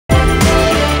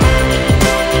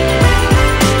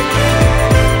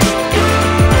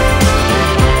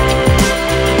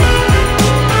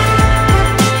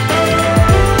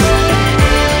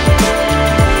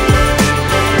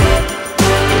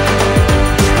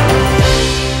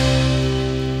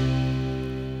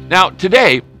Now,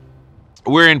 today,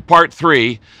 we're in part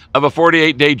 3 of a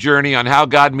 48-day journey on how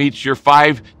God meets your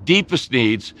 5 deepest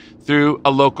needs through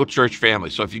a local church family.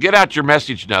 So if you get out your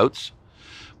message notes,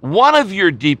 one of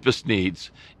your deepest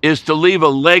needs is to leave a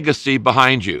legacy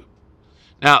behind you.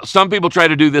 Now, some people try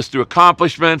to do this through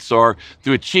accomplishments or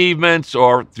through achievements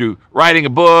or through writing a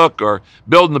book or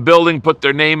building the building, put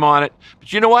their name on it.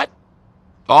 But you know what?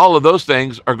 All of those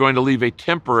things are going to leave a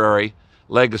temporary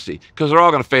legacy because they're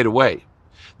all going to fade away.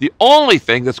 The only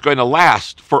thing that's going to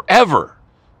last forever,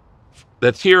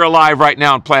 that's here alive right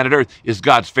now on planet Earth, is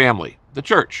God's family, the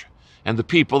church, and the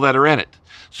people that are in it.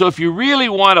 So if you really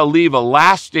want to leave a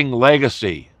lasting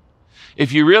legacy,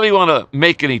 if you really want to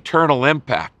make an eternal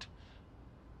impact,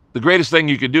 the greatest thing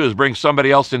you can do is bring somebody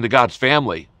else into God's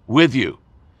family with you.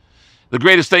 The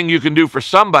greatest thing you can do for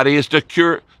somebody is to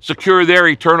secure their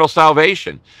eternal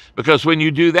salvation. Because when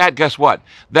you do that, guess what?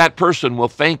 That person will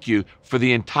thank you for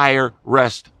the entire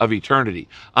rest of eternity.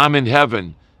 I'm in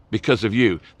heaven because of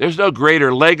you. There's no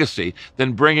greater legacy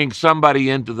than bringing somebody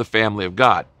into the family of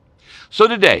God. So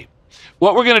today,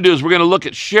 what we're going to do is we're going to look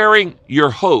at sharing your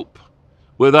hope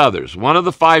with others. One of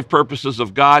the 5 purposes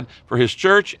of God for his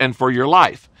church and for your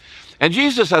life. And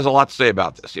Jesus has a lot to say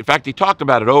about this. In fact, he talked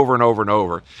about it over and over and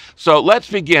over. So let's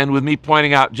begin with me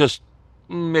pointing out just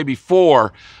maybe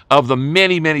 4 of the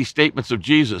many, many statements of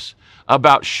Jesus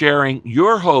about sharing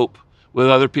your hope with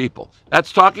other people.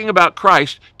 That's talking about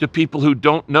Christ to people who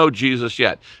don't know Jesus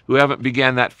yet, who haven't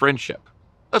began that friendship.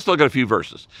 Let's look at a few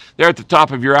verses. There at the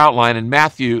top of your outline in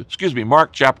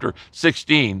Mark chapter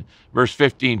 16, verse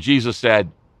 15, Jesus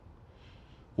said,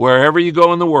 "Wherever you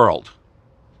go in the world,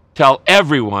 tell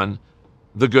everyone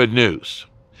the good news."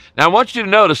 Now, I want you to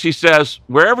notice he says,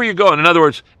 wherever you're going. In other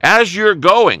words, as you're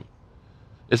going.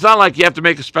 It's not like you have to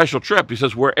make a special trip. He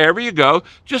says, wherever you go,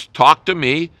 just talk to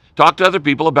me, talk to other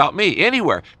people about me,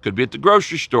 anywhere. Could be at the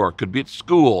grocery store, could be at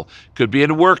school, could be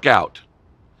in a workout.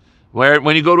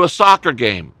 When you go to a soccer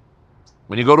game,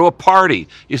 when you go to a party.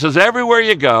 He says, everywhere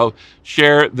you go,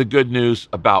 share the good news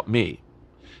about me.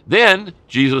 Then,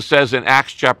 Jesus says in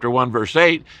Acts chapter 1, verse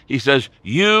 8, he says,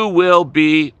 you will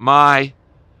be my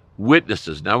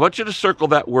witnesses. Now, I want you to circle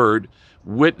that word,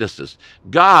 witnesses.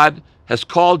 God has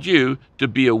called you to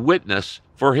be a witness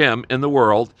for him in the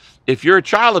world. If you're a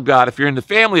child of God, if you're in the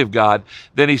family of God,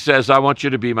 then he says, I want you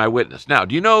to be my witness. Now,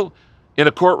 do you know in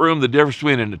a courtroom the difference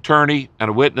between an attorney and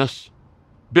a witness?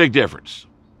 Big difference.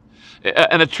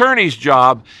 An attorney's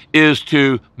job is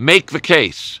to make the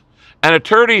case. An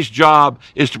attorney's job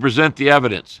is to present the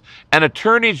evidence. An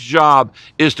attorney's job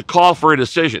is to call for a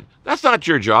decision. That's not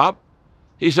your job.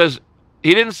 He says,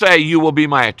 he didn't say you will be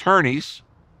my attorneys.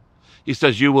 He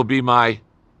says you will be my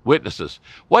witnesses.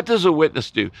 What does a witness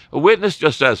do? A witness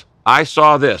just says, I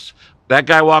saw this. That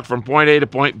guy walked from point A to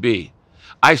point B.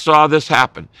 I saw this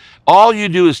happen. All you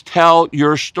do is tell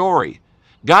your story.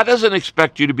 God doesn't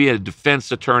expect you to be a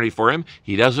defense attorney for him.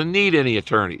 He doesn't need any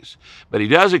attorneys. But he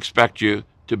does expect you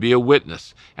to be a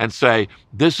witness and say,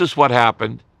 this is what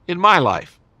happened in my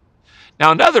life.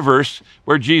 Now, another verse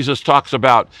where Jesus talks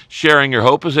about sharing your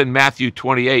hope is in Matthew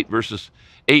 28, verses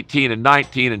 18 and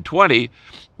 19 and 20,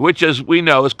 which, as we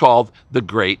know, is called the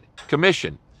Great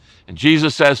Commission. And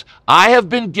Jesus says, I have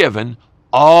been given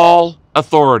all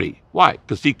authority. Why?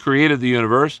 Because he created the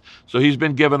universe, so he's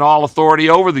been given all authority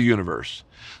over the universe.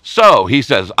 So, he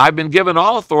says, I've been given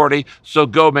all authority, so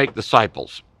go make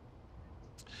disciples.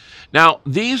 Now,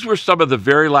 these were some of the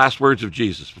very last words of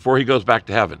Jesus before he goes back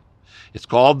to heaven. It's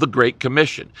called the Great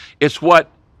Commission. It's what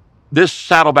this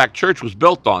Saddleback Church was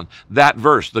built on, that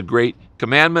verse, the Great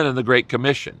Commandment and the Great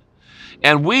Commission.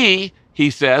 And we, he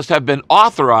says, have been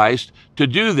authorized to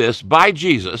do this by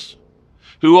Jesus,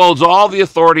 who holds all the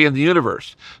authority in the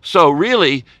universe. So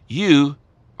really, you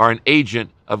are an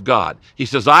agent of God. He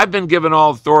says, I've been given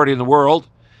all authority in the world,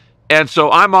 and so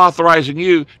I'm authorizing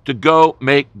you to go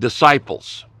make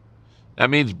disciples. That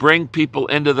means bring people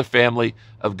into the family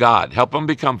of God. Help them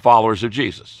become followers of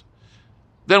Jesus.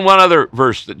 Then one other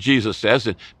verse that Jesus says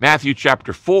in Matthew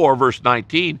chapter 4, verse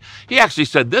 19, he actually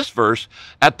said this verse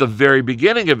at the very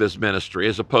beginning of his ministry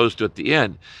as opposed to at the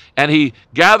end. And he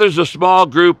gathers a small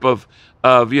group of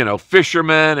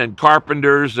fishermen and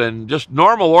carpenters and just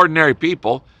normal, ordinary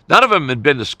people. None of them had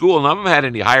been to school. None of them had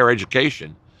any higher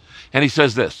education. And he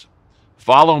says this,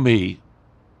 follow me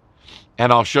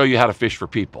and I'll show you how to fish for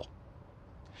people.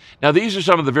 Now, these are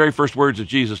some of the very first words of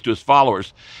Jesus to his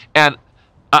followers. And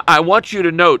I want you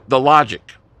to note the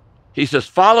logic. He says,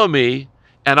 follow me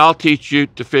and I'll teach you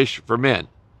to fish for men.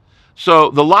 So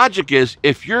the logic is,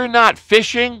 if you're not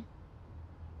fishing,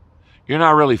 you're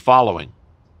not really following.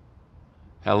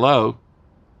 Hello?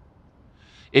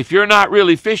 If you're not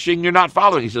really fishing, you're not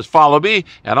following. He says, follow me,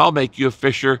 and I'll make you a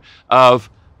fisher of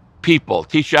people.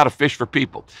 Teach you how to fish for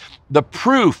people. The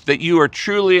proof that you are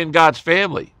truly in God's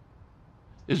family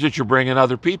is that you're bringing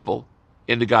other people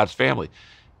into God's family.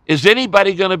 Is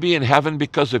anybody going to be in heaven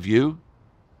because of you?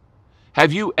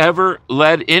 Have you ever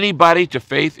led anybody to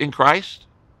faith in Christ?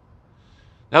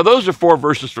 Now, those are 4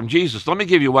 verses from Jesus. Let me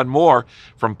give you one more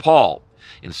from Paul.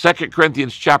 In 2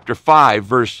 Corinthians chapter 5,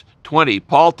 verse 20,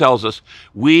 Paul tells us,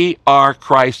 we are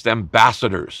Christ's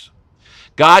ambassadors.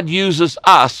 God uses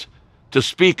us to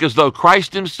speak as though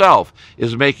Christ himself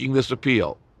is making this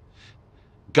appeal.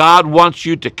 God wants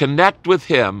you to connect with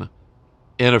him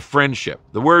in a friendship.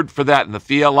 The word for that in the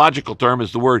theological term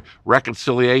is the word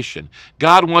reconciliation.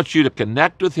 God wants you to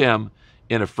connect with him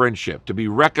in a friendship, to be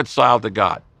reconciled to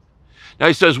God. Now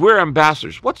he says, we're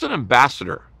ambassadors. What's an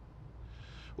ambassador?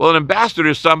 Well, an ambassador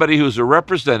is somebody who's a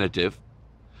representative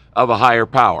of a higher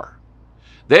power.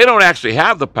 They don't actually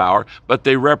have the power, but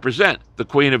they represent the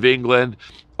Queen of England,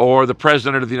 or the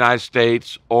President of the United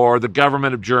States, or the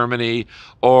government of Germany,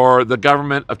 or the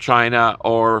government of China,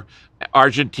 or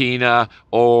Argentina,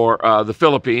 or the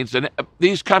Philippines. And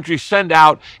these countries send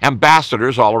out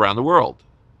ambassadors all around the world.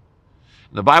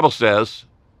 And the Bible says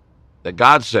that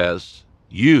God says,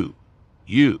 you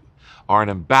are an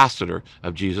ambassador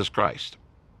of Jesus Christ.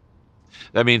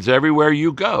 That means everywhere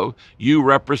you go, you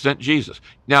represent Jesus.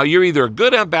 Now, you're either a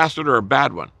good ambassador or a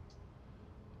bad one.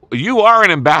 You are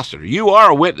an ambassador. You are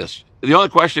a witness. The only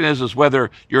question is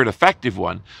whether you're an effective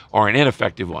one or an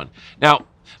ineffective one. Now,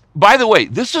 by the way,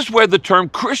 this is where the term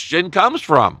Christian comes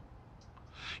from.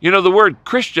 You know, the word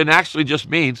Christian actually just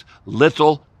means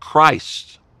little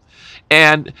Christ.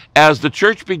 And as the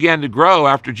church began to grow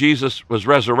after Jesus was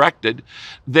resurrected,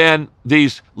 then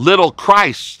these little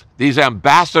Christs, these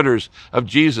ambassadors of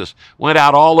Jesus, went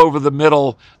out all over the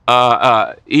Middle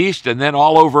East and then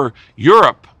all over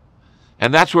Europe.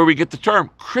 And that's where we get the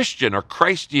term Christian or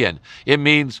Christian. It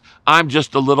means I'm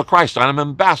just a little Christ. I'm an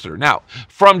ambassador. Now,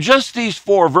 from just these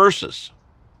 4 verses,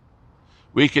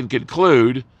 we can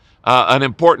conclude an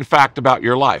important fact about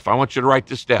your life. I want you to write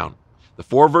this down. The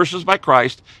 4 verses by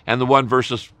Christ and the 1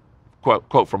 verses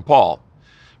quote from Paul.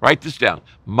 Write this down.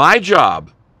 My job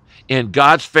in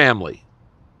God's family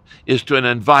is to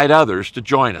invite others to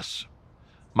join us.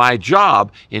 My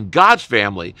job in God's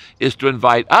family is to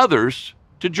invite others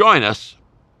to join us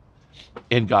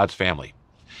in God's family.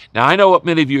 Now, I know what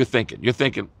many of you are thinking. You're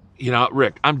thinking, you know,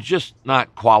 Rick, I'm just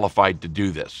not qualified to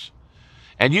do this.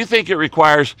 And you think it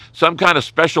requires some kind of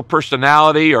special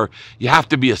personality, or you have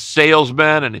to be a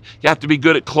salesman, and you have to be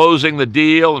good at closing the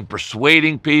deal and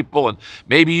persuading people, and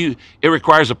maybe it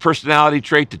requires a personality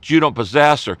trait that you don't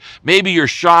possess, or maybe you're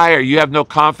shy or you have no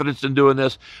confidence in doing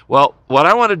this. Well, what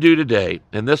I want to do today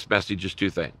in this message is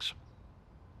 2 things.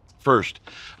 First,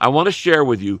 I want to share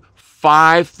with you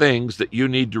 5 things that you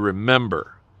need to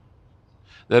remember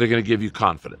that are going to give you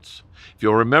confidence. If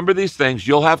you'll remember these things,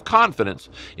 you'll have confidence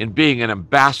in being an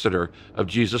ambassador of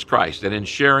Jesus Christ and in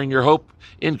sharing your hope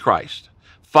in Christ.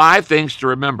 5 things to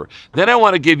remember. Then I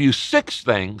want to give you 6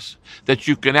 things that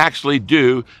you can actually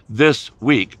do this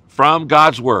week from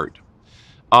God's Word.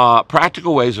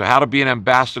 Practical ways of how to be an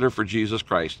ambassador for Jesus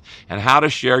Christ and how to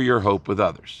share your hope with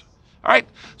others. All right?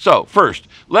 So first,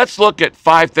 let's look at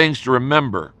 5 things to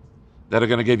remember that are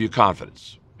going to give you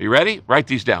confidence. Are you ready? Write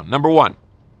these down. Number 1.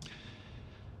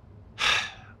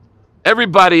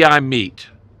 Everybody I meet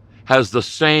has the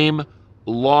same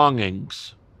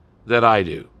longings that I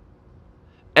do.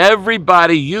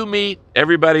 Everybody you meet,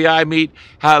 everybody I meet,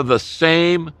 have the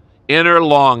same inner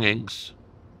longings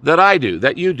that I do,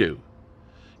 that you do.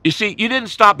 You see, you didn't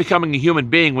stop becoming a human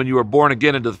being when you were born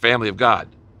again into the family of God.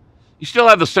 You still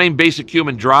have the same basic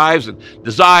human drives and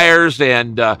desires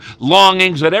and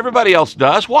longings that everybody else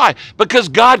does. Why? Because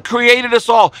God created us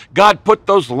all. God put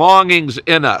those longings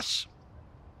in us.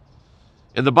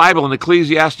 In the Bible, in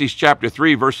Ecclesiastes chapter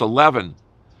 3, verse 11,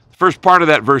 the first part of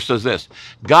that verse says this: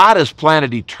 God has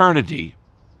planted eternity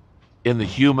in the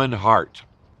human heart.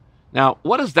 Now,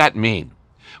 what does that mean?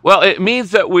 Well, it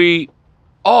means that we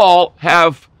all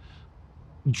have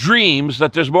dreams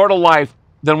that there's more to life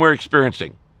than we're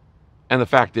experiencing. And the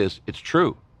fact is, it's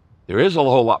true. There is a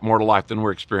whole lot more to life than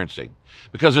we're experiencing,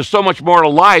 because there's so much more to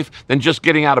life than just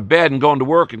getting out of bed and going to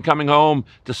work and coming home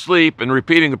to sleep and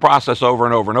repeating the process over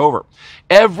and over and over.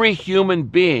 Every human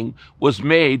being was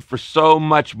made for so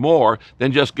much more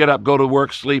than just get up, go to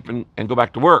work, sleep, and go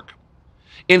back to work.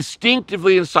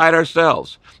 Instinctively inside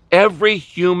ourselves, every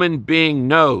human being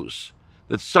knows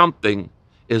that something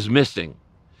is missing.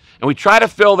 And we try to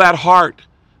fill that heart.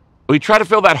 We try to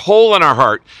fill that hole in our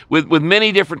heart with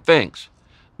many different things.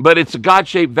 but it's a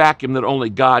God-shaped vacuum that only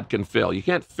God can fill. You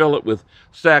can't fill it with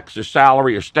sex or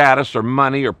salary or status or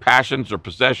money or passions or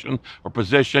possession or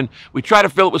position. We try to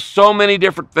fill it with so many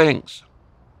different things.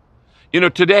 You know,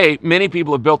 today, many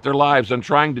people have built their lives on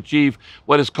trying to achieve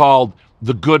what is called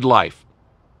the good life.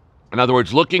 In other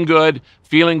words, looking good,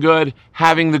 feeling good,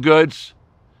 having the goods.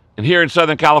 And here in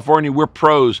Southern California, we're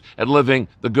pros at living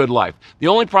the good life. The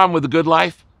only problem with the good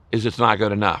life is it's not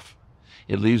good enough.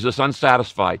 It leaves us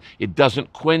unsatisfied. It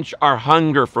doesn't quench our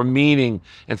hunger for meaning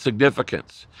and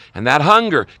significance. And that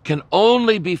hunger can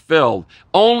only be filled,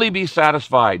 only be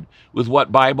satisfied with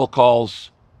what Bible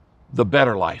calls the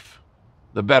better life.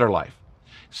 The better life.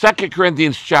 2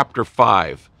 Corinthians chapter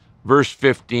 5, verse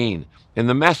 15, in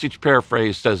the Message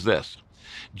paraphrase says this: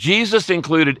 Jesus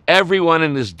included everyone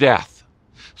in his death,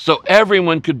 so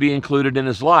everyone could be included in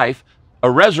his life, a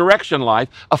resurrection life,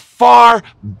 a far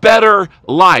better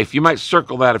life. You might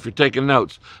circle that if you're taking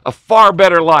notes. A far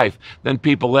better life than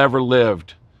people ever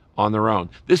lived on their own.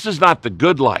 This is not the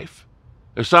good life.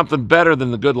 There's something better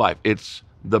than the good life. It's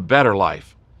the better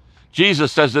life.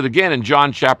 Jesus says it again in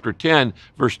John chapter 10,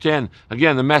 verse 10.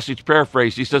 Again, the Message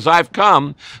paraphrase. He says, I've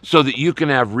come so that you can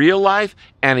have real life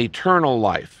and eternal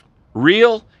life.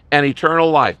 Real and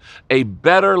eternal life. A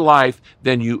better life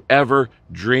than you ever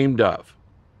dreamed of.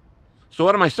 So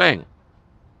what am I saying?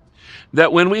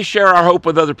 That when we share our hope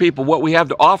with other people, what we have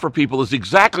to offer people is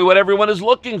exactly what everyone is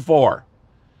looking for.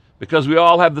 Because we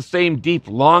all have the same deep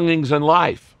longings in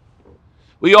life.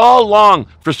 We all long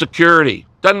for security.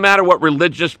 Doesn't matter what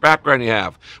religious background you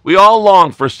have. We all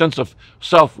long for a sense of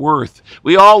self-worth.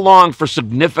 We all long for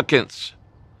significance.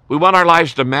 We want our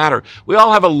lives to matter. We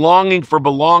all have a longing for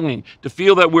belonging, to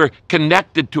feel that we're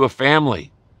connected to a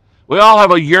family. We all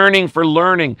have a yearning for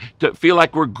learning, to feel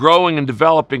like we're growing and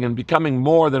developing and becoming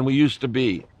more than we used to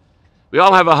be. We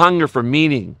all have a hunger for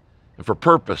meaning and for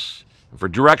purpose and for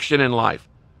direction in life.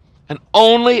 And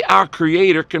only our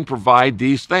Creator can provide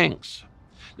these things.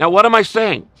 Now, what am I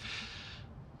saying?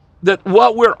 That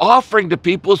what we're offering to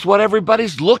people is what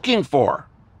everybody's looking for.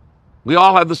 We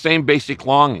all have the same basic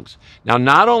longings. Now,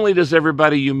 not only does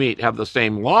everybody you meet have the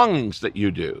same longings that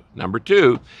you do, number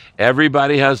two,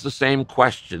 everybody has the same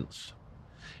questions.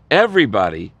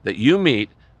 Everybody that you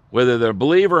meet, whether they're a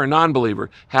believer or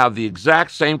non-believer, have the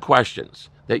exact same questions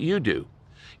that you do.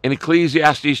 In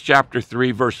Ecclesiastes chapter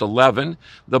 3, verse 11,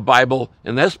 the Bible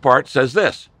in this part says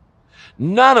this: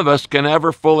 none of us can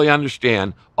ever fully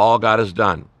understand all God has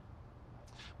done.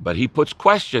 But he puts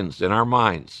questions in our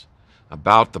minds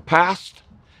about the past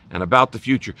and about the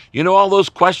future. You know all those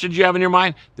questions you have in your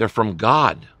mind? They're from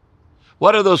God.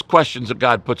 What are those questions that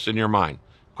God puts in your mind?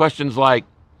 Questions like,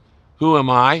 who am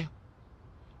I?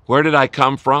 Where did I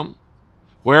come from?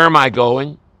 Where am I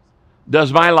going?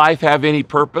 Does my life have any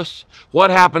purpose? What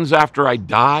happens after I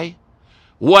die?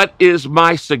 What is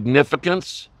my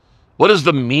significance? What is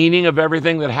the meaning of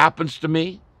everything that happens to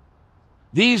me?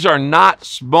 These are not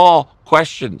small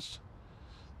questions,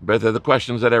 but they're the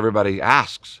questions that everybody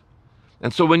asks.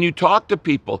 And so when you talk to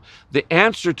people, the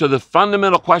answer to the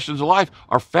fundamental questions of life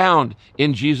are found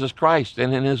in Jesus Christ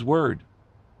and in his word.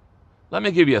 Let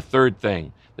me give you a third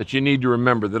thing that you need to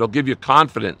remember that'll give you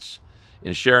confidence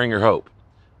in sharing your hope.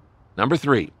 Number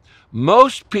three,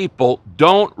 most people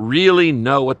don't really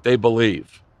know what they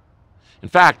believe. In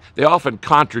fact, they often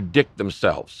contradict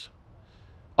themselves.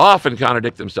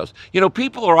 You know,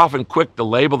 people are often quick to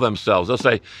label themselves. They'll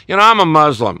say, you know, I'm a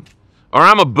Muslim, or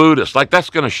I'm a Buddhist, like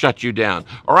that's going to shut you down,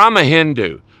 or I'm a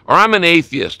Hindu, or I'm an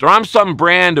atheist, or I'm some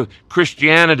brand of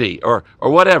Christianity, or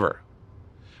whatever.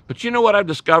 But you know what I've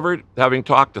discovered, having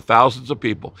talked to thousands of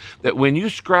people, that when you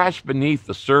scratch beneath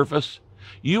the surface,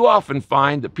 you often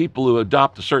find that people who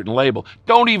adopt a certain label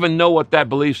don't even know what that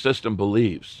belief system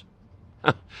believes.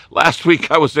 Last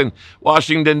week I was in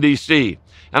Washington, D.C.,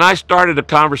 and I started a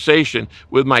conversation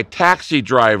with my taxi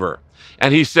driver,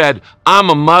 and he said, I'm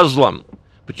a Muslim.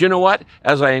 But you know what?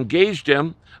 As I engaged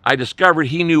him, I discovered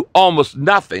he knew almost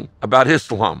nothing about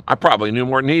Islam. I probably knew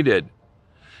more than he did.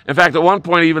 In fact, at one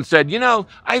point he even said, you know,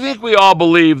 I think we all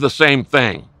believe the same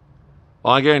thing.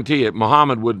 Well, I guarantee you,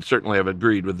 Muhammad would certainly have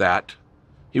agreed with that.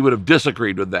 He would have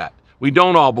disagreed with that. We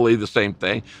don't all believe the same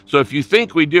thing. So if you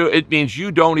think we do, it means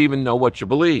you don't even know what you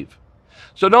believe.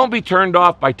 So don't be turned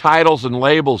off by titles and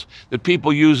labels that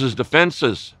people use as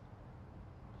defenses.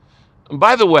 And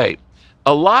by the way,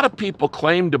 a lot of people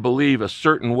claim to believe a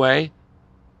certain way,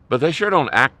 but they sure don't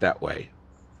act that way.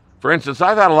 For instance,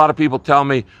 I've had a lot of people tell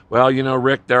me, well, you know,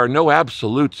 Rick, there are no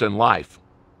absolutes in life.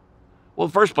 Well, in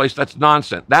the first place, that's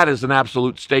nonsense. That is an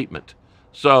absolute statement.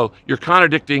 So you're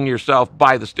contradicting yourself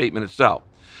by the statement itself.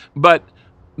 But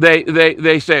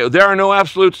they say there are no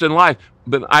absolutes in life,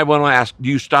 But I want to ask, do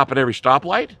you stop at every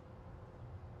stoplight?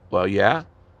 Well, yeah.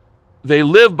 They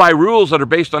live by rules that are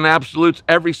based on absolutes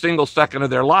every single second of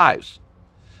their lives.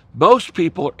 Most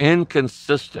people are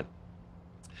inconsistent,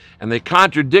 and they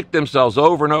contradict themselves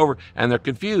over and over, and they're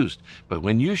confused. But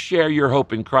when you share your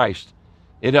hope in Christ,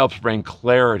 it helps bring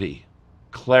clarity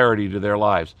to their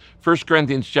lives. 1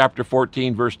 Corinthians chapter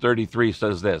 14, verse 33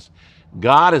 says this: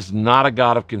 God is not a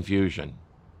God of confusion.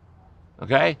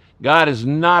 Okay? God is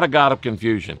not a God of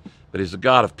confusion, but he's a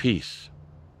God of peace.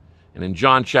 And in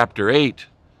John chapter 8,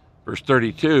 verse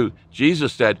 32,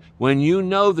 Jesus said, when you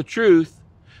know the truth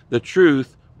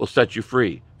will set you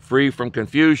free. Free from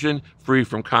confusion, free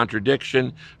from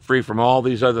contradiction, free from all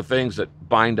these other things that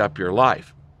bind up your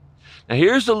life. Now,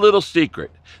 here's a little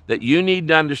secret that you need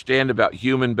to understand about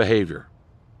human behavior.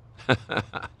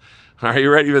 Are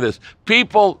you ready for this?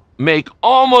 People make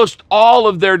almost all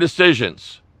of their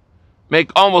decisions, make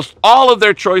almost all of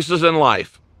their choices in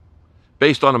life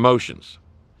based on emotions.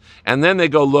 And then they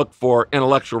go look for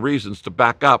intellectual reasons to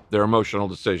back up their emotional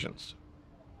decisions.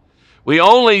 We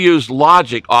only use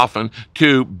logic often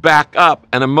to back up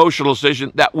an emotional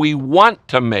decision that we want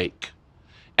to make.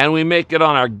 And we make it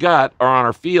on our gut or on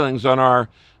our feelings, on our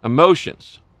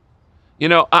emotions. You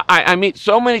know, I meet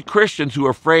so many Christians who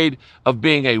are afraid of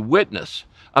being a witness,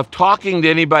 of talking to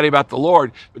anybody about the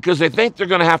Lord, because they think they're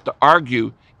going to have to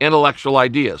argue intellectual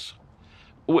ideas.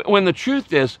 When the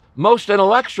truth is, most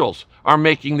intellectuals are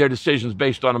making their decisions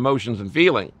based on emotions and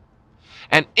feeling.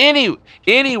 And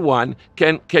anyone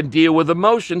can deal with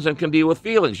emotions and can deal with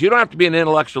feelings. You don't have to be an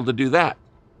intellectual to do that.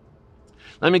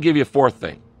 Let me give you a fourth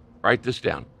thing. Write this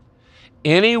down.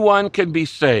 Anyone can be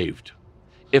saved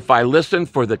if I listen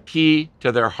for the key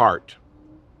to their heart.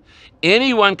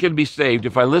 Anyone can be saved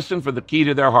if I listen for the key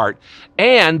to their heart.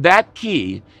 And that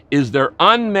key is their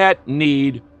unmet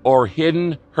need or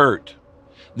hidden hurt.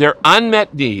 Their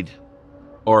unmet need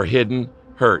or hidden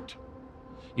hurt.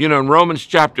 You know, in Romans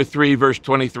chapter 3, verse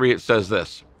 23, it says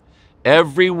this: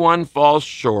 everyone falls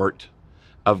short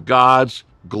of God's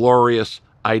glorious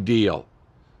ideal.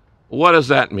 What does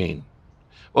that mean?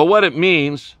 Well, what it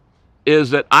means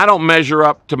is that I don't measure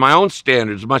up to my own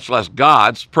standards, much less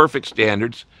God's perfect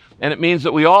standards. And it means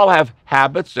that we all have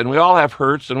habits, and we all have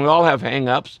hurts, and we all have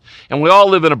hang-ups, and we all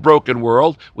live in a broken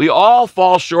world. We all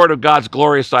fall short of God's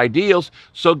glorious ideals.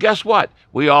 So guess what?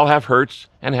 We all have hurts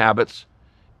and habits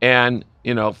and,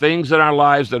 you know, things in our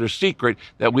lives that are secret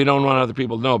that we don't want other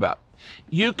people to know about.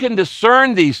 You can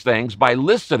discern these things by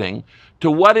listening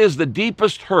to what is the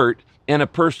deepest hurt in a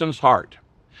person's heart.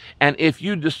 And if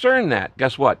you discern that,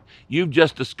 guess what? You've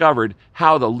just discovered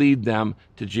how to lead them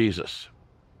to Jesus.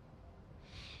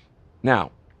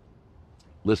 Now,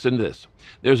 listen to this.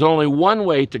 There's only one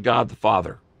way to God the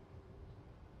Father,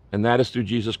 and that is through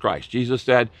Jesus Christ. Jesus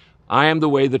said, I am the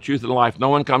way, the truth, and the life. No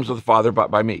one comes to the Father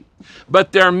but by me.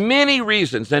 But there are many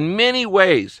reasons and many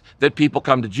ways that people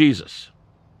come to Jesus.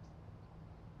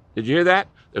 Did you hear that?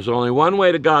 There's only one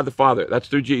way to God the Father. That's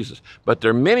through Jesus. But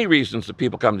there are many reasons that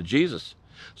people come to Jesus.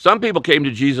 Some people came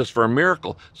to Jesus for a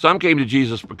miracle. Some came to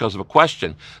Jesus because of a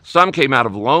question. Some came out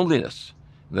of loneliness.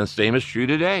 And the same is true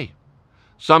today.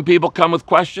 Some people come with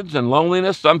questions and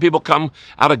loneliness. Some people come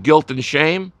out of guilt and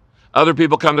shame. Other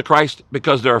people come to Christ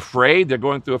because they're afraid. They're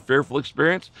going through a fearful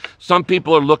experience. Some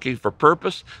people are looking for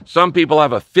purpose. Some people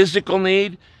have a physical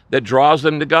need that draws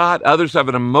them to God. Others have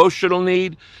an emotional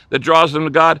need that draws them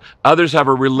to God. Others have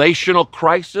a relational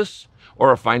crisis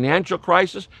or a financial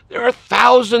crisis. There are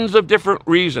thousands of different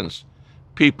reasons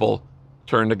people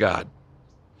turn to God.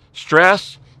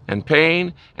 Stress and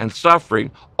pain and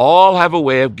suffering all have a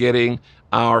way of getting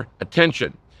our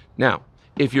attention. Now,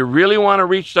 if you really want to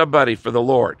reach somebody for the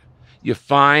Lord, you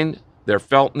find their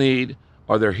felt need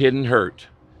or their hidden hurt,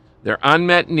 their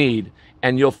unmet need,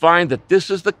 and you'll find that this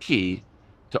is the key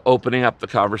to opening up the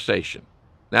conversation.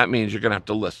 That means you're going to have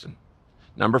to listen.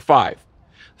 Number 5.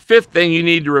 Fifth thing you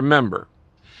need to remember,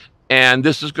 and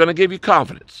this is going to give you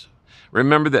confidence.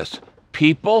 Remember this: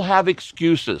 people have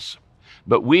excuses,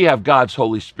 but we have God's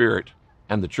Holy Spirit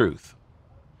and the truth.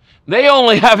 They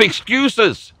only have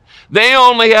excuses. They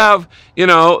only have,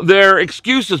 their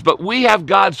excuses, but we have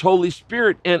God's Holy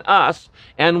Spirit in us,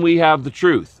 and we have the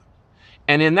truth.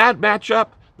 And in that matchup,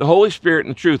 the Holy Spirit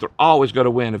and the truth are always going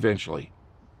to win eventually.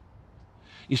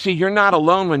 You see, you're not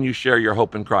alone when you share your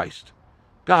hope in Christ.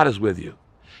 God is with you.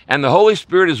 And the Holy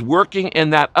Spirit is working in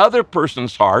that other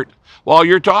person's heart while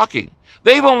you're talking.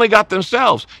 They've only got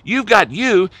themselves. You've got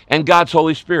you and God's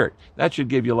Holy Spirit. That should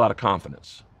give you a lot of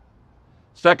confidence.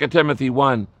 2 Timothy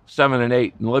 1, 7 and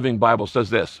 8 in the Living Bible says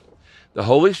this: the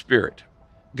Holy Spirit,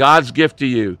 God's gift to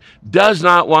you, does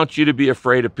not want you to be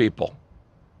afraid of people.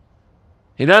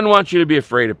 He doesn't want you to be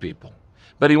afraid of people,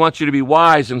 but he wants you to be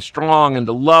wise and strong and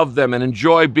to love them and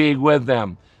enjoy being with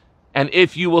them. And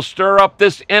if you will stir up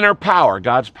this inner power,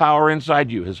 God's power inside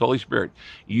you, his Holy Spirit,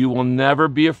 you will never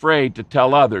be afraid to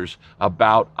tell others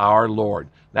about our Lord.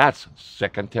 That's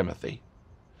 2 Timothy.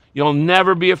 You'll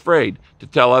never be afraid to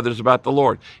tell others about the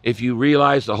Lord if you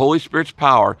realize the Holy Spirit's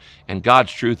power and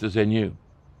God's truth is in you.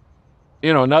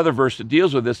 You know, another verse that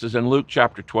deals with this is in Luke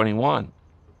chapter 21.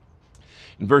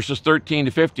 In verses 13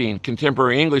 to 15,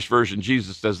 contemporary English version,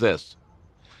 Jesus says this.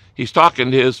 He's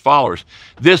talking to his followers.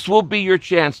 This will be your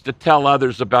chance to tell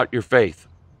others about your faith.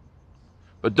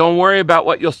 But don't worry about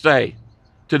what you'll say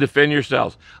to defend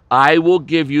yourselves. I will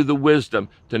give you the wisdom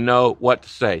to know what to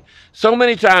say. So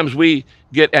many times we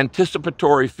get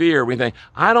anticipatory fear. We think,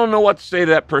 I don't know what to say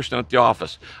to that person at the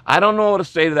office. I don't know what to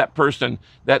say to that person,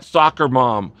 that soccer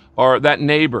mom, or that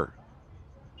neighbor.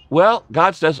 Well,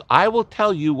 God says, I will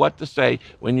tell you what to say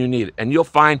when you need it. And you'll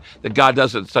find that God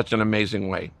does it in such an amazing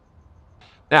way.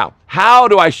 Now, how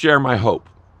do I share my hope?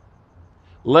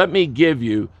 Let me give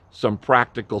you some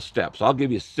practical steps. I'll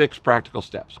give you 6 practical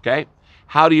steps, okay?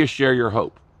 How do you share your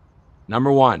hope? Number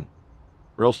 1,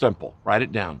 real simple. Write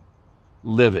it down.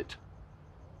 Live it.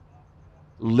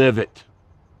 Live it.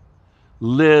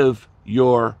 Live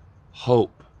your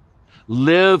hope.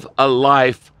 Live a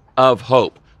life of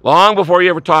hope. Long before you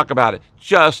ever talk about it,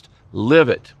 just live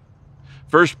it.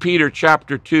 1 Peter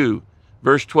chapter 2,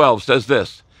 verse 12 says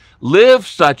this, live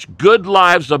such good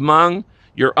lives among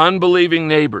your unbelieving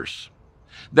neighbors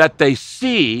that they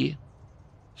see,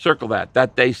 circle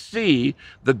that they see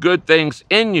the good things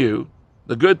in you,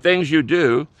 the good things you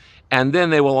do, and then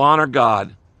they will honor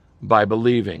God by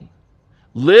believing.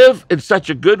 Live in such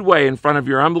a good way in front of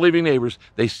your unbelieving neighbors.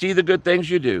 They see the good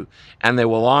things you do, and they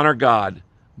will honor God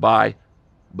by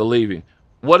believing.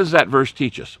 What does that verse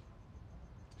teach us?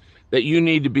 That you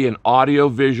need to be an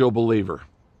audio-visual believer.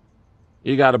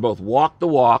 You got to both walk the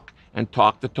walk and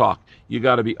talk the talk. You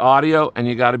got to be audio and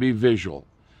you got to be visual.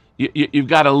 You've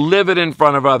got to live it in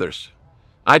front of others.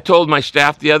 I told my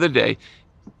staff the other day,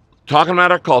 talking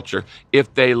about our culture,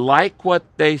 if they like what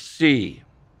they see,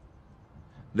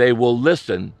 they will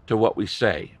listen to what we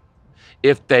say.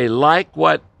 If they like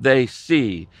what they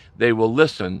see, they will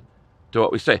listen to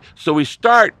what we say. So we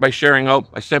start by sharing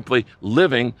hope by simply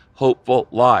living hopeful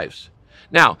lives.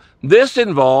 Now, this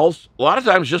involves a lot of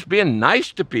times just being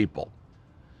nice to people.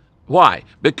 Why?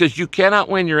 Because you cannot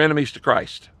win your enemies to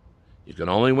Christ. You can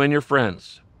only win your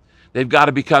friends. They've got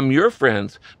to become your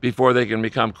friends before they can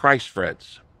become Christ's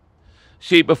friends.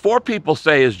 See, before people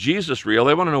say, is Jesus real?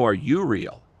 They want to know, are you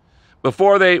real?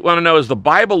 Before they want to know, is the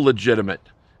Bible legitimate?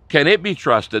 Can it be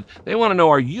trusted? They want to know,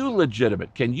 are you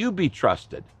legitimate? Can you be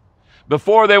trusted?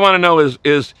 Before they want to know,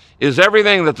 is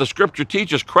everything that the Scripture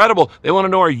teaches credible? They want to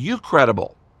know, are you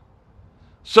credible?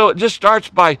 So it just starts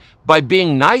by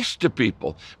being nice to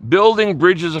people, building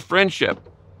bridges of friendship.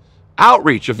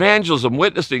 Outreach, evangelism,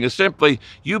 witnessing is simply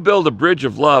you build a bridge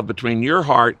of love between your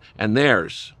heart and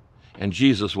theirs, and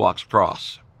Jesus walks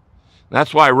across.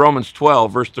 That's why Romans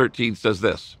 12, verse 13 says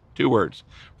this, 2 words,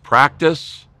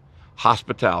 practice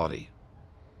hospitality.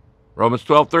 Romans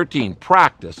 12:13,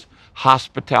 practice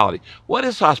hospitality. What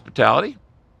is hospitality?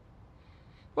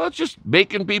 Well, it's just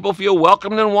making people feel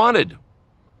welcomed and wanted.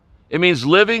 It means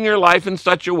living your life in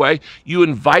such a way you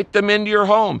invite them into your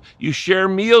home. You share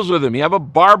meals with them. You have a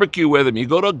barbecue with them. You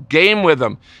go to a game with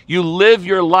them. You live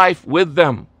your life with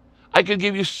them. I could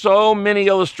give you so many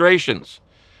illustrations.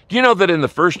 Do you know that in the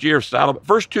first 2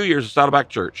 years of Saddleback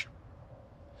Church,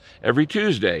 every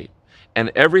Tuesday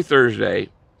and every Thursday,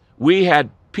 we had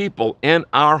people in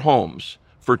our homes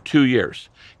for 2 years.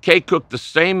 Kay cooked the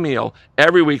same meal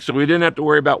every week, so we didn't have to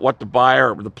worry about what to buy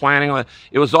or the planning.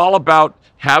 It was all about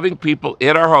having people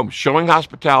in our home, showing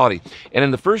hospitality. And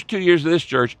in the first 2 years of this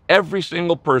church, every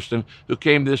single person who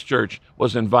came to this church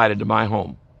was invited to my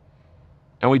home.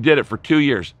 And we did it for 2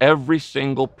 years. Every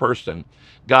single person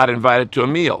got invited to a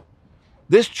meal.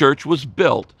 This church was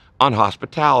built on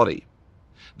hospitality.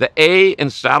 The A in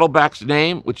Saddleback's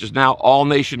name, which is now All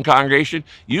Nation Congregation,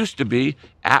 used to be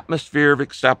Atmosphere of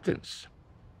Acceptance,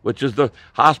 which is the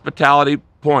hospitality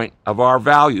point of our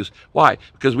values. Why?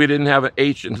 Because we didn't have an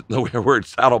H in the word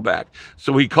Saddleback.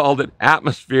 So we called it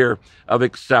Atmosphere of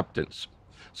Acceptance.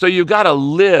 So you've got to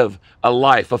live a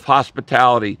life of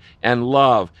hospitality and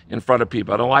love in front of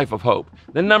people, and a life of hope.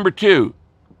 Then number 2,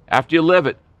 after you live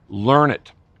it, learn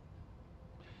it.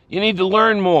 You need to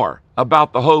learn more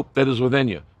about the hope that is within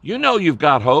you. You know you've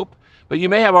got hope, but you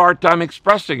may have a hard time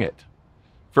expressing it.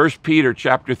 1 Peter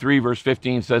chapter 3, verse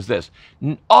 15 says this,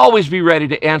 always be ready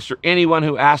to answer anyone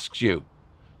who asks you,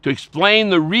 to explain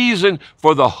the reason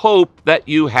for the hope that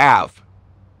you have.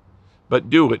 but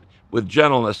do it with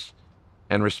gentleness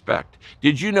and respect.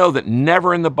 Did you know that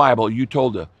never in the Bible are you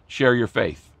told to share your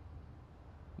faith?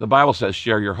 The Bible says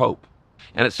share your hope.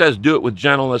 And it says do it with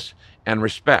gentleness and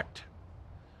respect.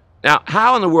 Now,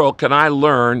 how in the world can I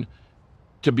learn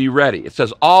to be ready? It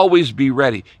says always be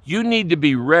ready. You need to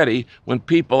be ready when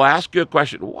people ask you a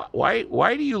question. Why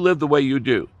do you live the way you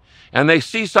do? And they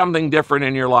see something different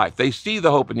in your life. They see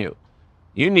the hope in you.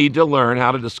 You need to learn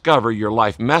how to discover your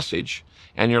life message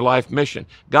and your life mission.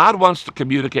 God wants to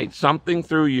communicate something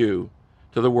through you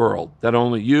to the world that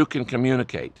only you can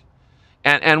communicate.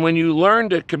 And when you learn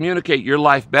to communicate your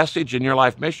life message and your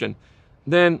life mission,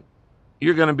 then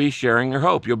you're going to be sharing your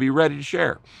hope. You'll be ready to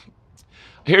share.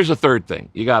 Here's the third thing.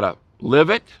 You got to live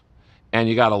it and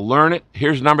you got to learn it.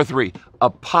 Here's number 3.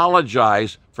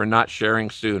 Apologize for not sharing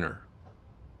sooner.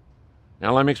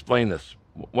 Now, let me explain this.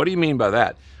 What do you mean by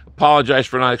that? Apologize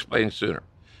for not explaining sooner.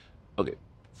 Okay,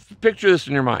 picture this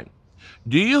in your mind.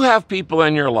 Do you have people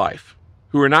in your life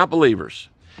who are not believers,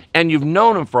 and you've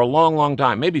known them for a long, long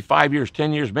time, maybe 5 years,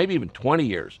 10 years, maybe even 20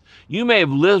 years. You may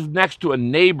have lived next to a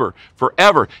neighbor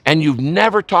forever, and you've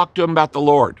never talked to them about the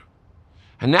Lord.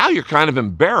 And now you're kind of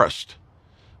embarrassed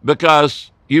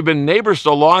because you've been neighbors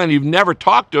so long and you've never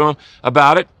talked to them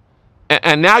about it,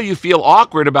 and now you feel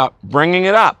awkward about bringing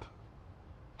it up.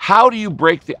 How do you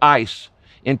break the ice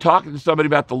in talking to somebody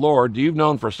about the Lord that you've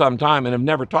known for some time and have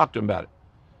never talked to them about it?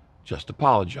 Just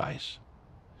apologize.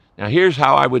 Now, here's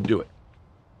how I would do it.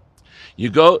 You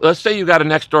go, let's say you got a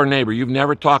next door neighbor you've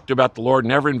never talked to about the Lord,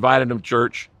 never invited him to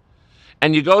church,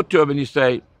 and you go to him and you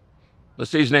say, let's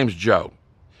say his name's Joe.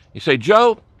 You say,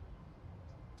 Joe,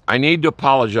 I need to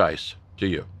apologize to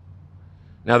you.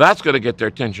 Now, that's going to get their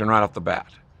attention right off the bat.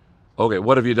 Okay,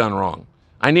 what have you done wrong?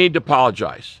 I need to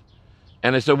apologize.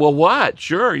 And they said, well, what?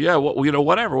 Sure, yeah, well,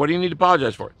 whatever. What do you need to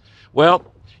apologize for?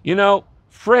 Well,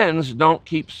 friends don't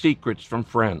keep secrets from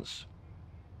friends.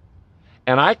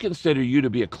 And I consider you to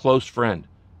be a close friend.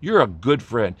 You're a good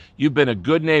friend. You've been a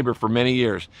good neighbor for many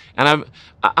years. And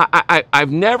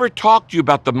I've never talked to you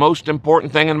about the most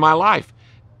important thing in my life.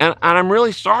 And I'm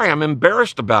really sorry. I'm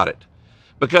embarrassed about it.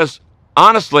 Because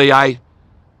honestly, I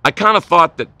kind of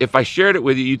thought that if I shared it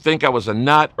with you, you'd think I was a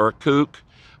nut or a kook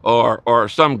or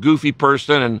some goofy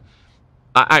person. And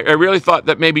I really thought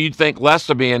that maybe you'd think less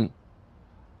of me. And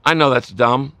I know that's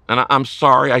dumb. And I'm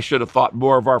sorry. I should have thought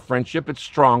more of our friendship. It's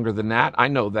stronger than that. I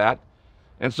know that.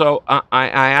 And so I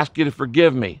ask you to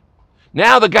forgive me.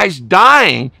 Now the guy's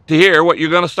dying to hear what you're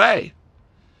going to say.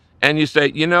 And you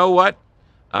say, you know what?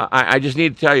 I just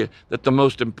need to tell you that the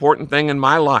most important thing in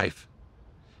my life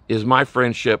is my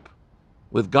friendship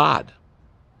with God.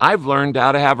 I've learned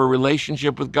how to have a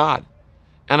relationship with God.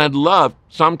 And I'd love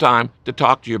sometime to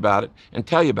talk to you about it and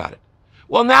tell you about it.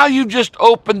 Well, now you've just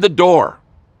opened the door.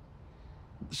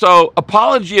 So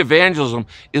apology evangelism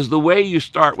is the way you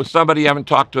start with somebody you haven't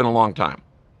talked to in a long time.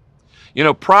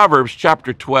 Proverbs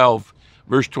chapter 12,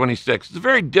 verse 26. It's a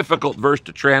very difficult verse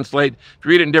to translate. If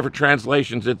you read it in different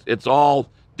translations, it's all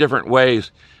different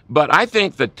ways. But I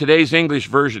think that today's English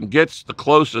version gets the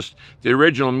closest to the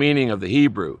original meaning of the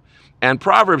Hebrew. And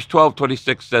Proverbs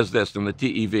 12:26 says this in the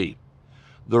TEV.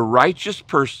 The righteous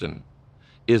person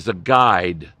is a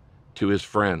guide to his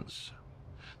friends.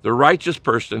 The righteous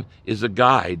person is a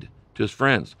guide to his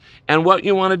friends. And what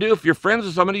you want to do, if you're friends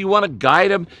with somebody, you want to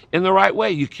guide them in the right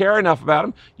way. You care enough about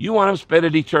them. You want them to spend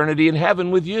an eternity in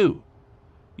heaven with you.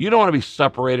 You don't want to be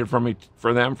separated from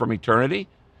them from eternity.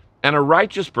 And a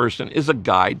righteous person is a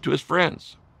guide to his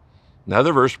friends.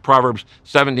 Another verse, Proverbs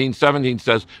 17:17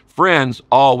 says, friends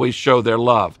always show their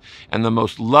love. And the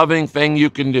most loving thing you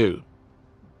can do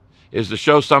is to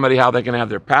show somebody how they can have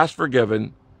their past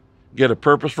forgiven, get a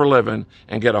purpose for living,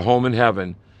 and get a home in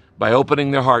heaven by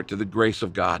opening their heart to the grace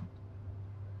of God.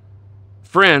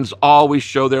 Friends always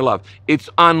show their love. It's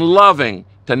unloving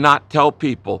to not tell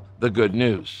people the good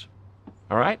news.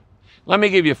 All right? Let me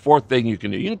give you a fourth thing you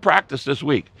can do. You can practice this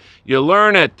week. You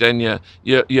learn it and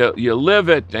you live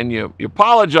it and you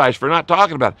apologize for not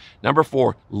talking about it. Number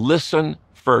 4, listen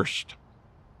first.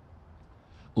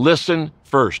 Listen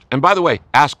first. And by the way,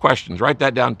 ask questions. Write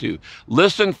that down too.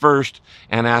 Listen first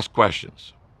and ask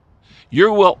questions.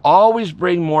 You will always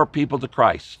bring more people to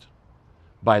Christ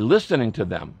by listening to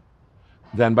them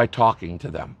than by talking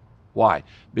to them. Why?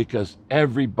 Because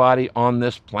everybody on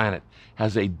this planet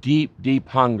has a deep, deep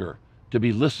hunger to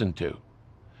be listened to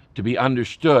be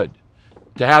understood,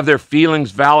 to have their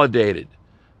feelings validated,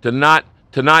 to not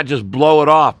just blow it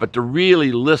off, but to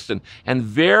really listen. And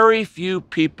very few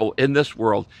people in this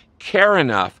world care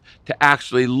enough to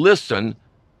actually listen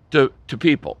to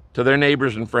people, to their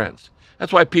neighbors and friends.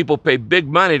 That's why people pay big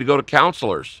money to go to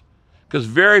counselors, because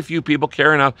very few people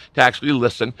care enough to actually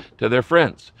listen to their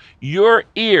friends. Your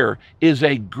ear is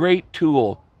a great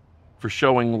tool for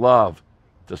showing love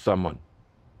to someone.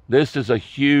 This is a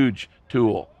huge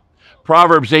tool.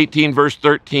 Proverbs 18, verse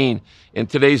 13, in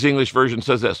today's English version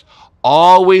says this: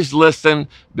 always listen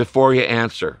before you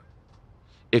answer.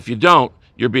 If you don't,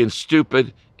 you're being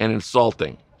stupid and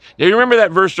insulting. Now, you remember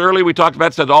that verse earlier we talked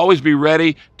about? It said, always be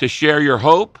ready to share your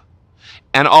hope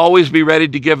and always be ready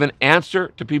to give an answer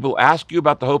to people who ask you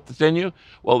about the hope that's in you.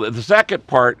 Well, the second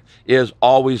part is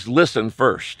always listen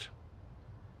first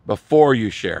before you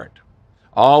share it.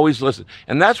 Always listen.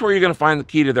 And that's where you're going to find the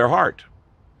key to their heart.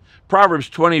 Proverbs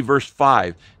 20, verse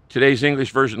 5, today's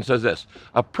English version says this: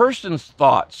 a person's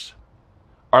thoughts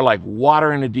are like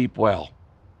water in a deep well,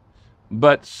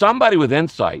 but somebody with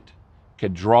insight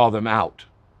can draw them out.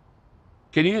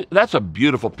 That's a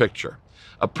beautiful picture.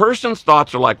 A person's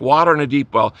thoughts are like water in a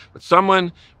deep well, but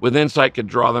someone with insight can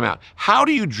draw them out. How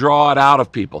do you draw it out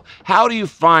of people? How do you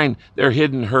find their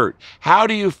hidden hurt? How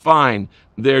do you find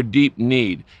their deep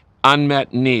need,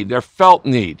 unmet need, their felt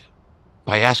need?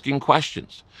 By asking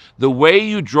questions. The way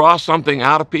you draw something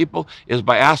out of people is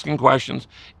by asking questions,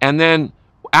 and then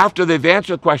after they've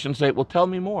answered the question, say, well, tell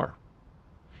me more.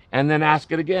 And then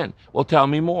ask it again. Well, tell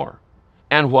me more.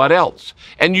 And what else?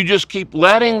 And you just keep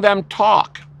letting them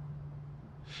talk.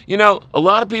 You know, a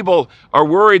lot of people are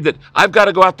worried that I've got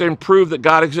to go out there and prove that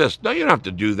God exists. No, you don't have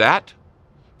to do that.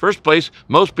 First place,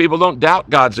 most people don't doubt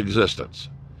God's existence.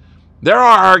 There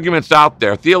are arguments out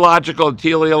there, theological and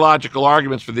teleological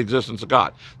arguments for the existence of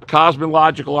God. The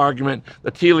cosmological argument,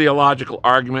 the teleological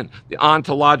argument, the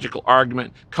ontological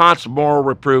argument, Kant's moral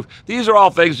reproof. These are all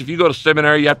things, if you go to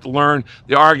seminary, you have to learn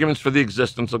the arguments for the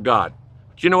existence of God.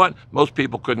 But you know what? Most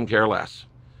people couldn't care less.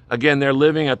 Again, they're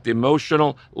living at the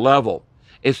emotional level.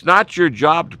 It's not your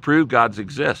job to prove God's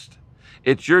exist.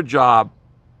 It's your job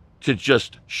to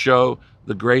just show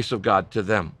the grace of God to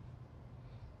them.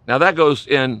 Now that goes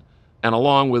in and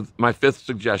along with my fifth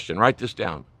suggestion. Write this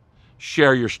down.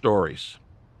 Share your stories.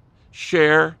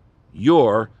 Share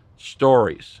your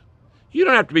stories. You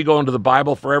don't have to be going to the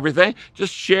Bible for everything.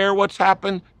 Just share what's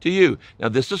happened to you. Now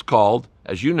this is called,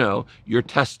 as you know, your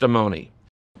testimony.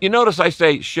 You notice I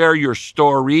say share your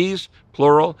stories,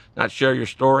 plural, not share your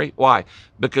story. Why?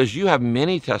 Because you have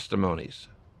many testimonies.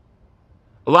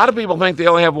 A lot of people think they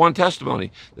only have one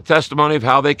testimony, the testimony of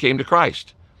how they came to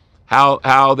Christ,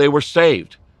 how they were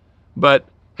saved. But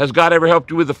has God ever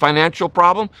helped you with a financial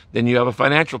problem? Then you have a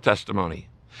financial testimony.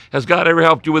 Has God ever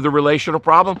helped you with a relational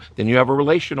problem? Then you have a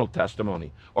relational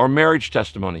testimony or marriage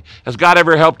testimony. Has God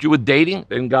ever helped you with dating?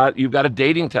 Then you've got a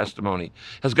dating testimony.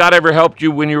 Has God ever helped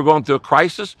you when you were going through a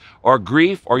crisis or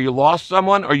grief, or you lost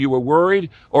someone, or you were worried,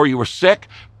 or you were sick?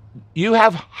 You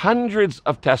have hundreds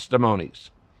of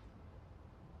testimonies.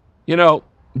 You know,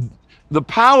 the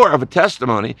power of a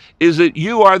testimony is that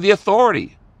you are the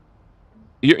authority.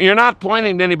 You're not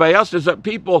pointing to anybody else. There's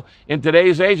people in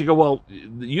today's age who go, well,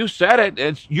 you said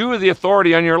it. You are the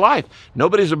authority on your life.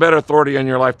 Nobody's a better authority on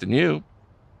your life than you.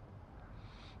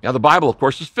 Now, the Bible, of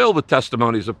course, is filled with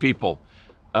testimonies of people.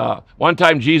 One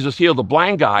time, Jesus healed a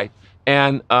blind guy,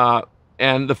 and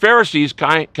the Pharisees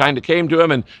kind of came to him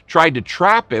and tried to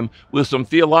trap him with some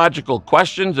theological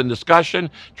questions and discussion,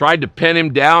 tried to pin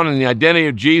him down in the identity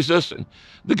of Jesus. And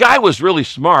the guy was really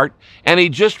smart, and he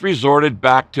just resorted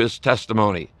back to his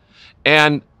testimony.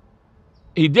 And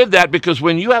he did that because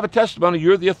when you have a testimony,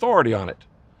 you're the authority on it.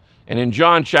 And in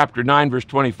John chapter 9, verse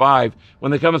 25,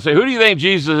 when they come and say, who do you think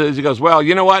Jesus is? He goes, well,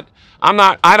 you know what?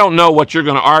 I don't know what you're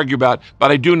going to argue about, but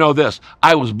I do know this.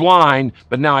 I was blind,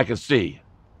 but now I can see.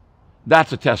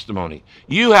 That's a testimony.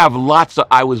 You have lots of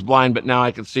I was blind, but now I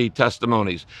can see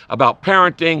testimonies about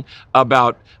parenting,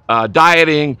 about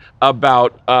dieting,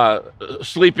 about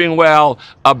sleeping well,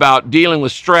 about dealing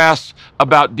with stress,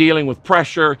 about dealing with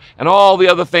pressure, and all the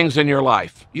other things in your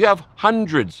life. You have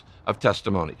hundreds of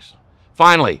testimonies.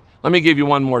 Finally, let me give you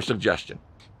one more suggestion.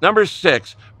 Number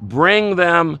 6, bring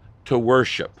them to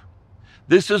worship.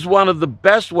 This is one of the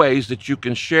best ways that you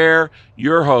can share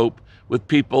your hope with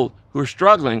people who are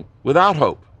struggling without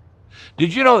hope.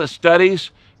 Did you know that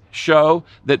studies show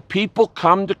that people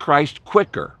come to Christ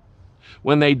quicker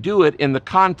when they do it in the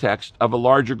context of a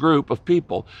larger group of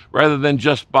people rather than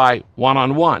just by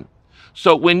one-on-one?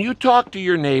 So when you talk to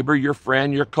your neighbor, your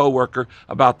friend, your coworker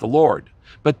about the Lord,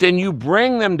 but then you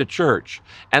bring them to church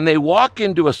and they walk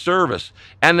into a service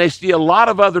and they see a lot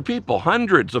of other people,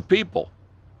 hundreds of people,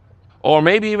 or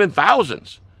maybe even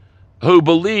thousands, who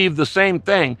believe the same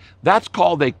thing, that's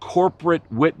called a corporate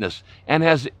witness and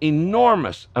has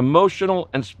enormous emotional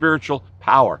and spiritual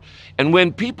power. And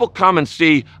when people come and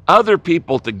see other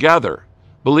people together,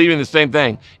 believing the same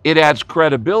thing, it adds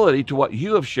credibility to what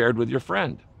you have shared with your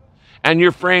friend. And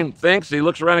your friend thinks, he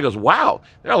looks around and goes, wow,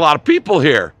 there are a lot of people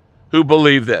here who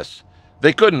believe this.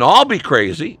 They couldn't all be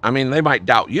crazy. I mean, they might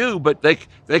doubt you, but they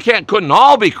couldn't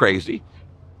all be crazy.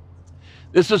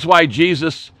 This is why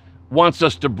Jesus wants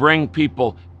us to bring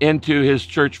people into his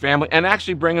church family and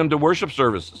actually bring them to worship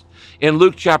services. In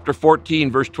Luke chapter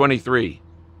 14, verse 23,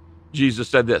 Jesus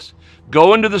said this,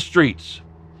 go into the streets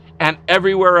and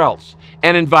everywhere else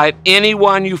and invite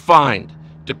anyone you find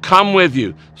to come with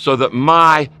you so that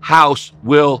my house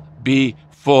will be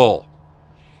full.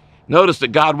 Notice that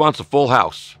God wants a full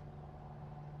house.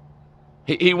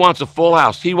 He wants a full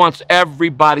house. He wants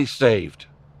everybody saved.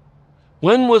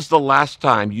 When was the last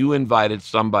time you invited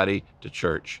somebody to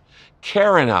church?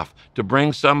 Care enough to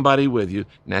bring somebody with you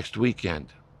next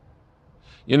weekend.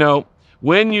 You know,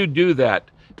 when you do that,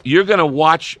 you're going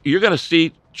to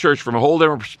see church from a whole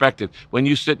different perspective when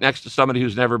you sit next to somebody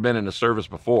who's never been in a service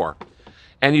before.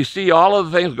 And you see all of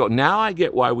the things go, now I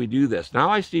get why we do this. Now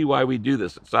I see why we do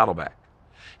this at Saddleback.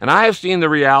 And I have seen the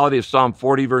reality of Psalm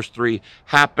 40, verse 3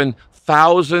 happen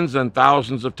thousands and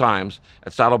thousands of times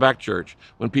at Saddleback Church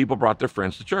when people brought their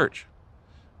friends to church.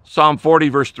 Psalm 40,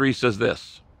 verse 3 says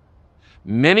this,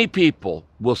 many people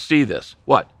will see this,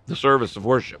 what? The service of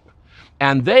worship.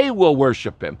 And they will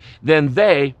worship him. Then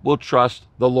they will trust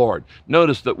the Lord.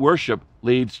 Notice that worship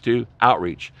leads to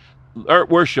outreach.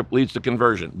 Worship leads to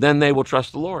conversion. Then they will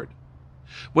trust the Lord.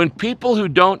 When people who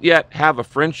don't yet have a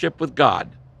friendship with God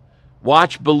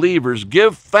watch believers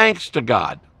give thanks to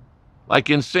God, like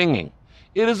in singing,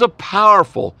 it is a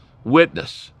powerful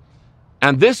witness.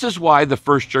 And this is why the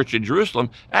first church in Jerusalem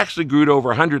actually grew to over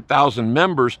 100,000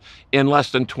 members in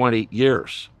less than 20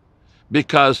 years.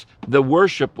 Because the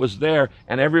worship was there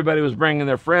and everybody was bringing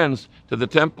their friends to the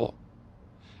temple.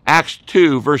 Acts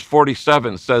 2, verse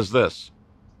 47 says this,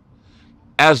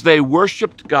 as they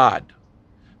worshiped God,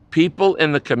 people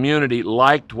in the community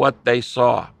liked what they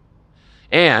saw.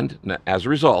 And as a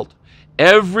result,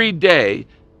 every day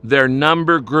their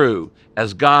number grew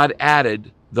as God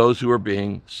added those who were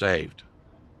being saved.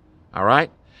 All right?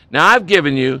 Now I've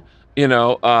given you,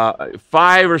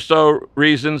 5 or so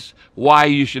reasons why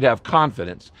you should have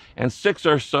confidence and 6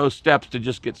 or so steps to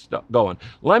just get going.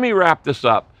 Let me wrap this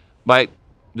up by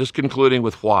just concluding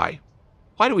with why.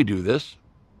 Why do we do this?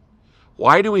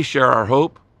 Why do we share our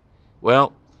hope?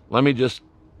 Well, let me just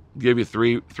give you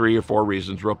three or four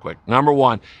reasons real quick. Number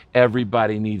one,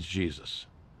 everybody needs Jesus.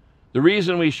 The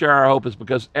reason we share our hope is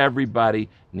because everybody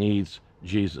needs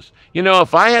Jesus. You know,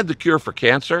 if I had the cure for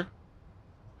cancer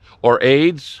or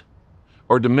AIDS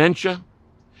or dementia,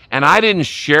 and I didn't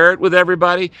share it with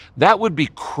everybody, that would be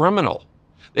criminal.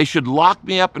 They should lock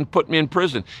me up and put me in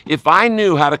prison. If I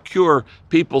knew how to cure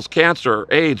people's cancer or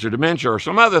AIDS or dementia or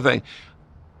some other thing,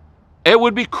 it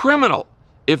would be criminal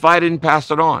if I didn't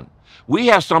pass it on. We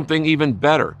have something even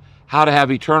better, how to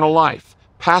have eternal life,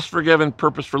 past forgiven,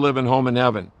 purpose for living, home in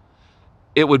heaven.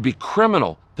 It would be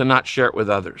criminal to not share it with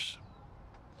others.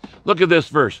 Look at this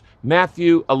verse,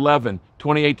 Matthew 11,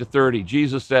 28 to 30.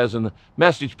 Jesus says in the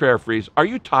Message paraphrase, are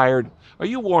you tired? Are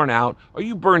you worn out? Are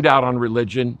you burned out on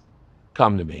religion?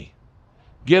 Come to me.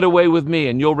 Get away with me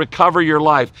and you'll recover your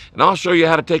life. And I'll show you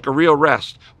how to take a real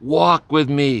rest. Walk with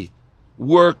me.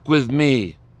 Work with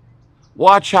me.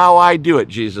 Watch how I do it,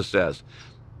 Jesus says.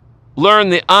 Learn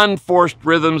the unforced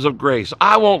rhythms of grace.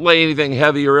 I won't lay anything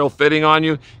heavy or ill-fitting on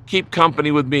you. Keep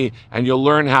company with me and you'll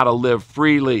learn how to live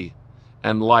freely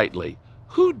and lightly.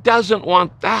 Who doesn't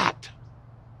want that?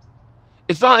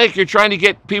 It's not like you're trying to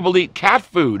get people to eat cat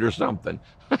food or something.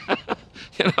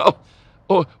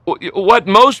 What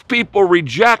most people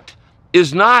reject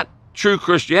is not true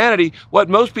Christianity. What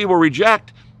most people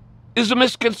reject is a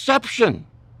misconception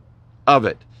of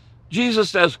it. Jesus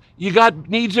says, you got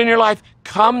needs in your life,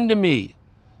 come to me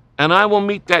and I will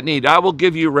meet that need. I will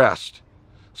give you rest.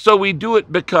 So we do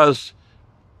it because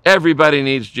everybody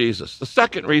needs Jesus. The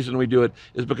second reason we do it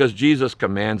is because Jesus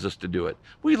commands us to do it.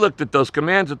 We looked at those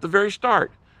commands at the very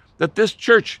start, that this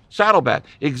church, Saddleback,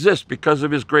 exists because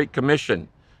of his great commission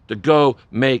to go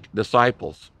make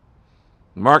disciples.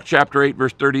 Mark chapter 8,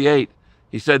 verse 38,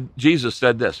 Jesus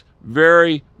said this,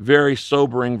 very, very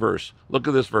sobering verse. Look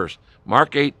at this verse,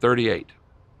 Mark 8, 38.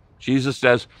 Jesus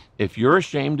says, if you're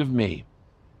ashamed of me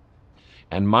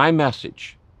and my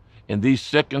message in these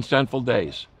sick and sinful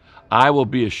days, I will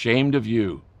be ashamed of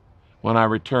you when I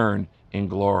return in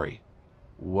glory.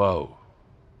 Whoa.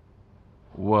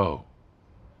 Whoa.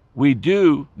 We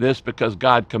do this because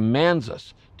God commands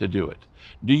us to do it.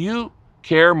 Do you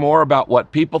care more about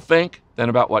what people think than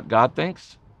about what God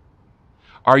thinks?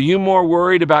 Are you more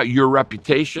worried about your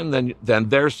reputation than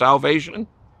their salvation?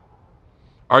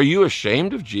 Are you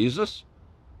ashamed of Jesus?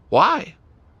 Why?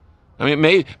 I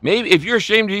mean, maybe if you're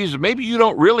ashamed of Jesus, maybe you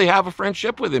don't really have a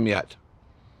friendship with him yet.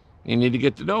 You need to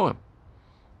get to know him.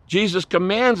 Jesus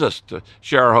commands us to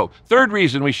share our hope. Third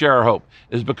reason we share our hope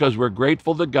is because we're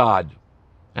grateful to God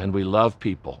and we love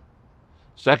people.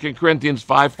 2 Corinthians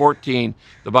 5:14,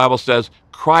 the Bible says,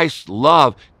 Christ's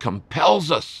love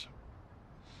compels us.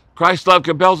 Christ's love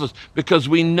compels us because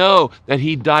we know that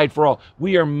he died for all.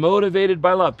 We are motivated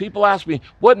by love. People ask me,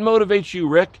 what motivates you,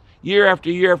 Rick? Year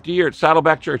after year after year at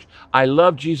Saddleback Church. I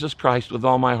love Jesus Christ with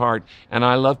all my heart, and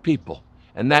I love people,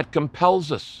 and that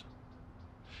compels us.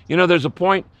 You know, there's a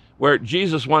point where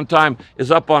Jesus one time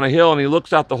is up on a hill and he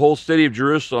looks out the whole city of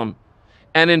Jerusalem,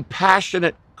 and in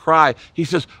passionate cry, he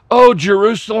says, "Oh,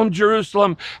 Jerusalem,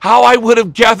 Jerusalem, how I would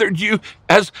have gathered you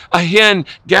as a hen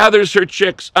gathers her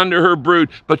chicks under her brood,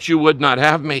 but you would not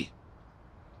have me."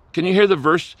 Can you hear the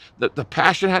verse that the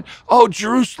passion had? Oh,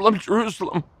 Jerusalem,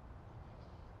 Jerusalem.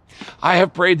 I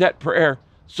have prayed that prayer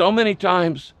so many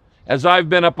times as I've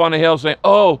been up on a hill saying,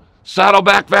 "Oh,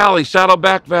 Saddleback Valley,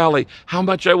 Saddleback Valley, how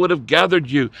much I would have gathered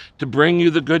you to bring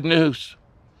you the good news."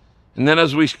 And then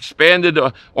as we expanded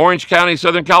to Orange County,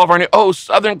 Southern California, "Oh,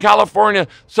 Southern California,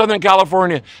 Southern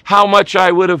California, how much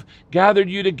I would have gathered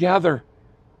you together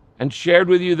and shared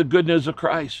with you the good news of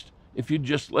Christ if you'd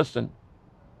just listen."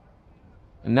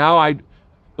 And now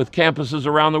with campuses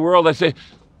around the world, I say,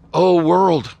 "Oh,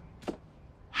 world,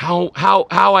 how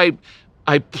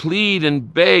I plead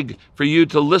and beg for you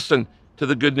to listen to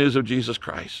the good news of Jesus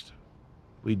Christ."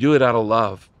 We do it out of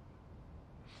love.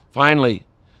 Finally,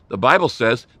 the Bible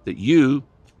says that you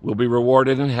will be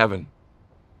rewarded in heaven.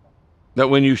 That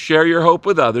when you share your hope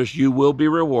with others, you will be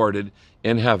rewarded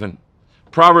in heaven.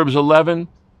 Proverbs 11,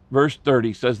 verse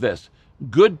 30 says this,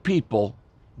 "Good people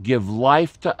give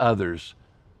life to others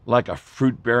like a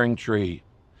fruit-bearing tree,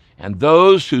 and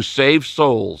those who save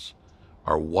souls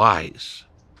are wise."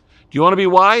 Do you want to be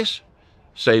wise?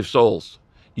 Save souls.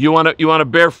 You want to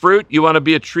bear fruit? You want to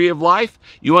be a tree of life?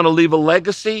 You want to leave a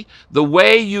legacy? The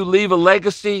way you leave a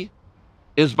legacy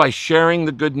is by sharing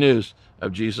the good news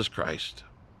of Jesus Christ.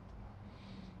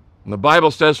 And the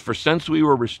Bible says, "For since we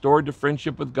were restored to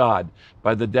friendship with God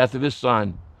by the death of his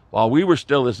Son, while we were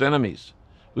still his enemies,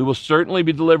 we will certainly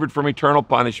be delivered from eternal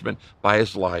punishment by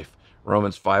his life."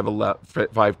 Romans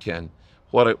 5:10.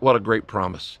 What a great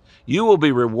promise. You will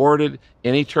be rewarded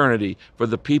in eternity for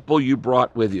the people you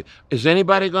brought with you. Is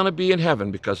anybody going to be in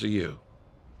heaven because of you?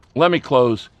 Let me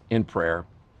close in prayer.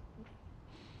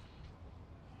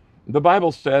 The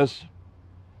Bible says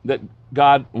that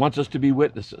God wants us to be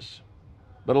witnesses.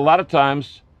 But a lot of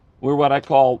times, we're what I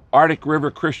call Arctic River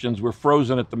Christians. We're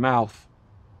frozen at the mouth.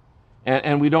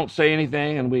 And we don't say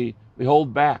anything, and we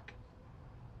hold back.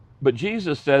 But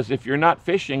Jesus says, if you're not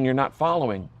fishing, you're not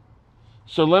following.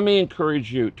 So let me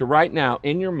encourage you to right now,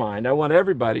 in your mind, I want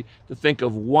everybody to think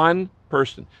of one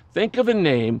person. Think of a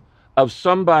name of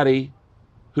somebody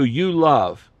who you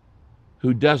love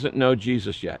who doesn't know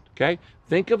Jesus yet, okay?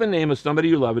 Think of a name of somebody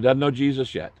you love who doesn't know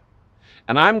Jesus yet.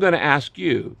 And I'm going to ask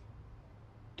you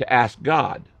to ask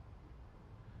God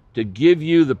to give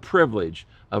you the privilege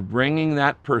of bringing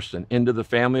that person into the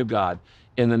family of God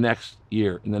in the next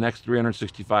year, in the next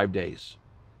 365 days.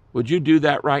 Would you do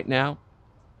that right now?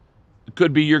 It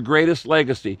could be your greatest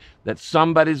legacy, that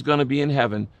somebody's going to be in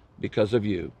heaven because of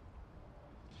you.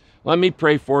 Let me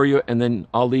pray for you, and then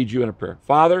I'll lead you in a prayer.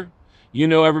 Father, you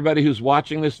know everybody who's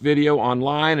watching this video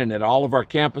online and at all of our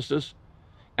campuses,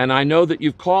 and I know that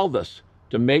you've called us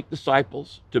to make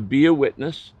disciples, to be a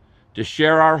witness, to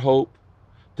share our hope,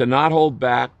 to not hold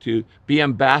back, to be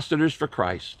ambassadors for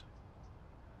Christ.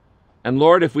 And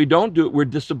Lord, if we don't do it, we're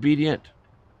disobedient.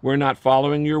 We're not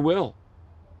following your will.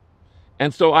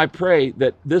 And so I pray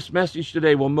that this message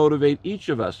today will motivate each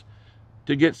of us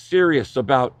to get serious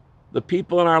about the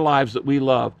people in our lives that we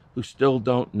love who still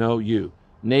don't know you.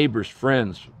 Neighbors,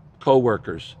 friends,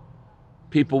 co-workers,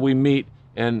 people we meet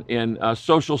in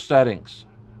social settings.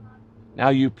 Now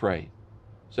you pray.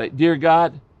 Say, "Dear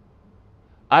God,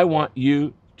 I want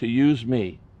you to use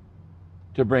me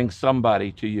to bring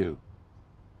somebody to you."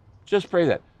 Just pray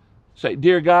that. Say,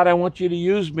 "Dear God, I want you to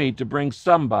use me to bring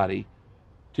somebody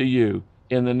to you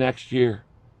in the next year.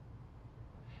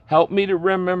 Help me to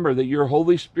remember that your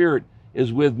Holy Spirit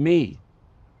is with me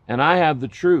and I have the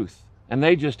truth and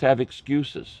they just have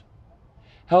excuses.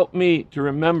 Help me to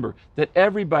remember that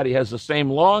everybody has the same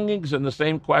longings and the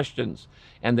same questions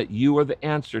and that you are the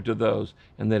answer to those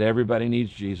and that everybody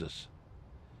needs Jesus.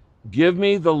 Give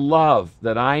me the love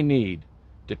that I need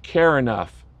to care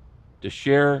enough to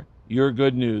share your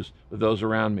good news with those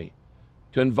around me,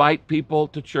 to invite people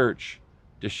to church,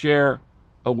 to share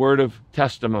a word of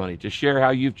testimony, to share how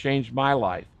you've changed my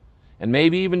life, and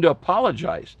maybe even to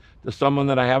apologize to someone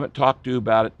that I haven't talked to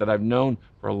about it that I've known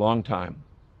for a long time.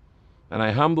 And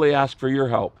I humbly ask for your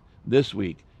help this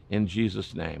week in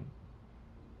Jesus' name.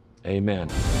 Amen.